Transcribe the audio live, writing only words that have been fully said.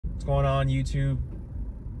What's going on, YouTube?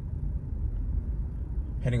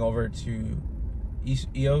 Heading over to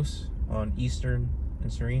EOS on Eastern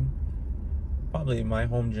and Serene. Probably my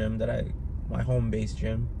home gym my home base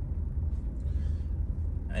gym.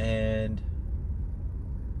 And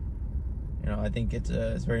I think it's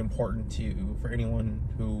very important for anyone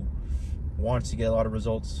who wants to get a lot of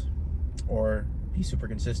results or be super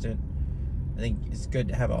consistent. I think it's good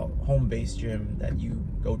to have a home-based gym that you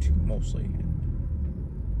go to mostly.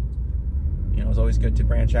 It's always good to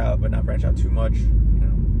branch out, but not branch out too much,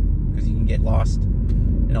 because you can get lost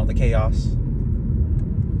in all the chaos.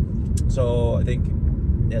 So I think,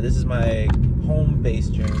 this is my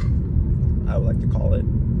home-based gym, I would like to call it.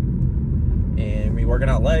 And we're working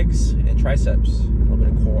out legs and triceps, a little bit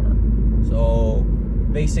of core. So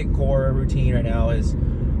basic core routine right now is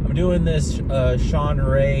I'm doing this Sean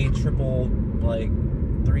Ray triple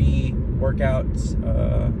 3 workouts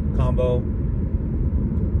combo,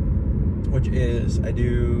 which is I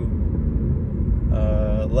do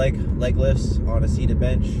leg lifts on a seated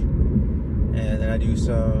bench, and then I do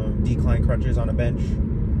some decline crunches on a bench,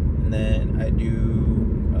 and then I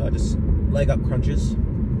do just leg up crunches.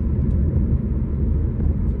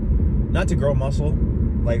 Not to grow muscle,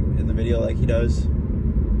 like in the video, like he does,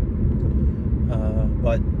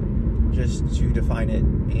 but just to define it.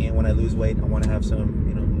 And when I lose weight, I want to have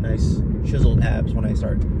some, nice chiseled abs when I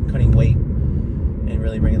start cutting weight and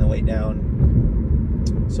really bringing the weight down.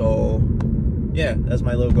 So, yeah, that's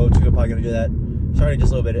my little go-to. I'm probably gonna do that starting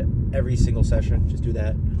just a little bit every single session. Just do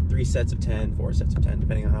that. 3 sets of 10, 4 sets of 10,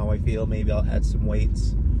 depending on how I feel. Maybe I'll add some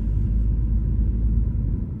weights.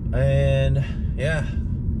 And yeah.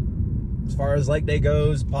 As far as leg day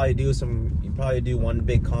goes, probably do one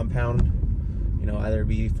big compound, either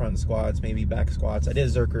be front squats, maybe back squats. I did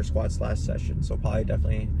Zercher squats last session, so probably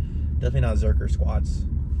definitely not Zercher squats.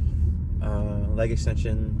 Leg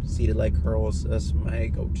extension, seated leg curls, that's my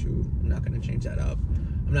go-to. I'm not going to change that up.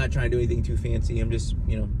 I'm not trying to do anything too fancy. I'm just,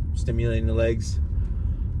 stimulating the legs.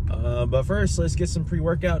 But first, let's get some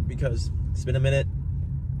pre-workout because it's been a minute.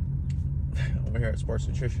 We're here at Sports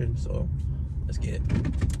Nutrition, so let's get it.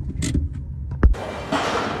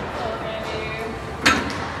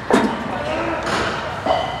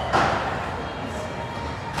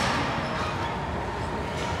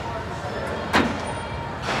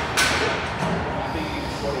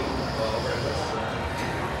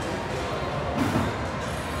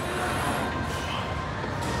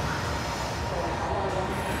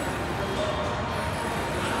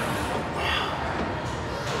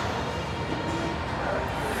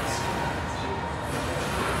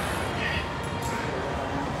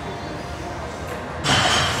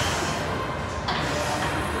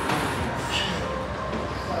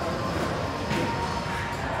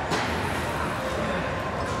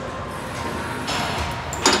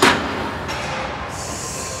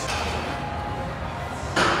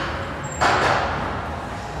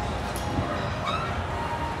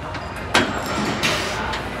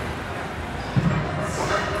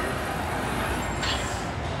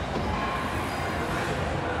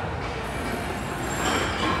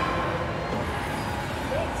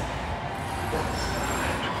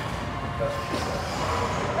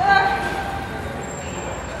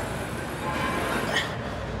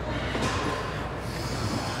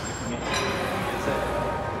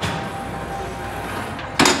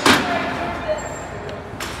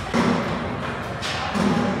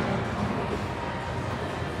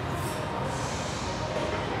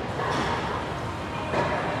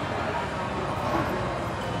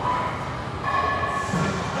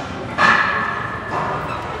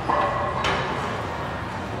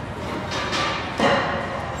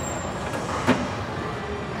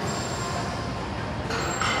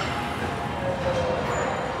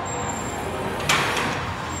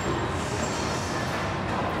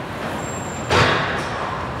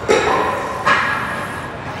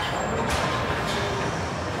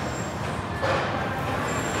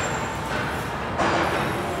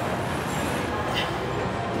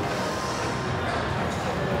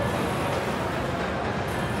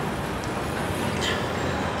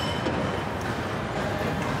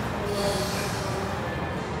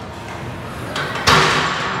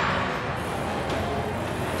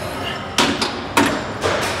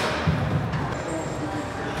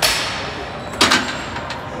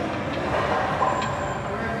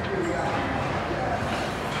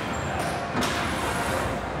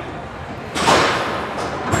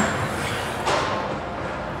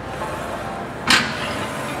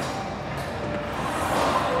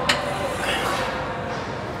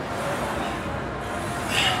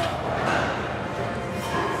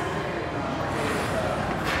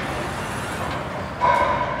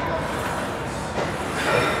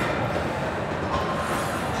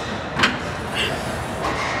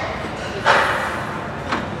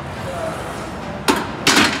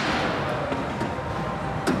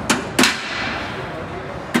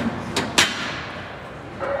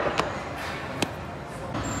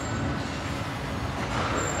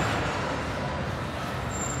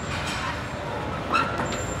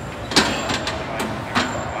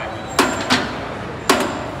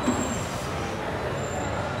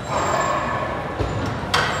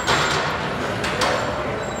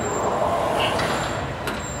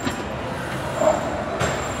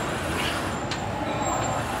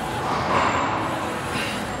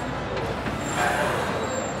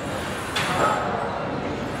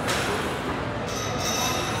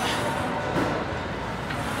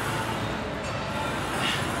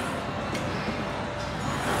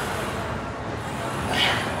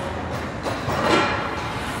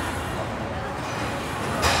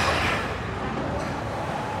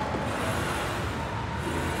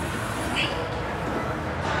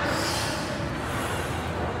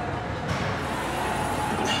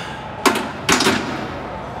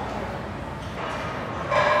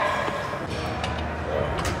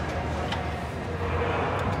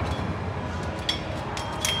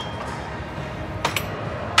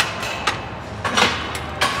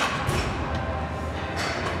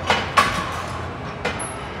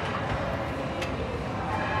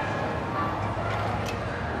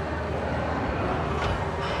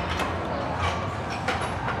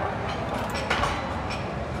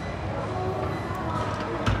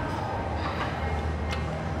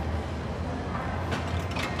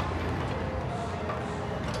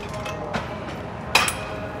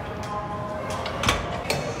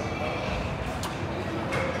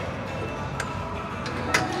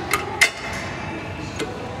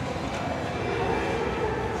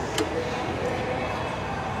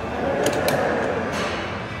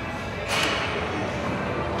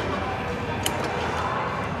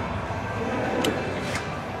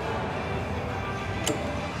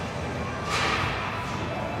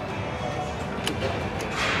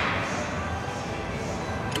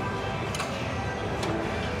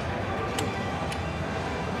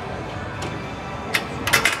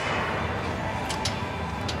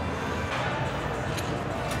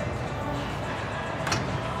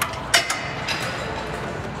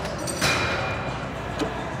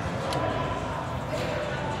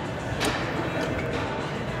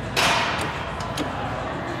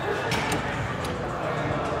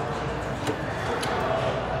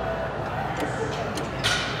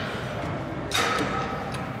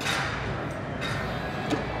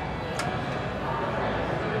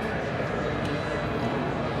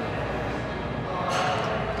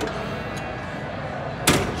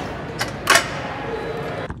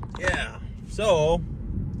 So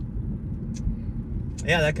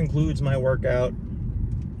yeah, that concludes my workout.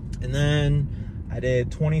 And then I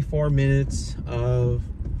did 24 minutes of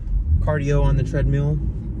cardio on the treadmill.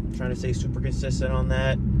 I'm trying to stay super consistent on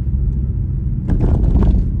that.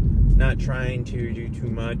 Not trying to do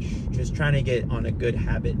too much, just trying to get on a good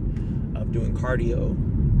habit of doing cardio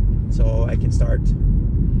so I can start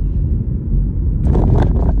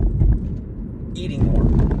eating more.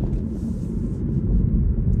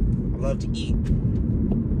 I love to eat,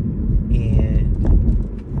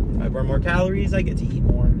 and if I burn more calories, I get to eat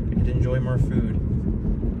more. I get to enjoy more food.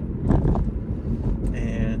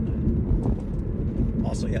 And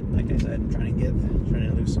also, yeah, like I said, trying to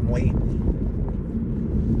lose some weight.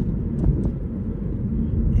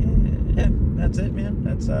 And yeah, that's it, man.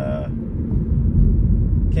 That's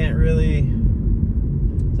can't really,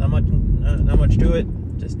 not much to it.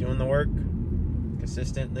 Just doing the work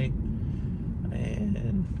consistently,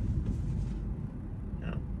 and you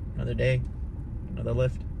know, another day, another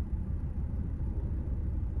lift.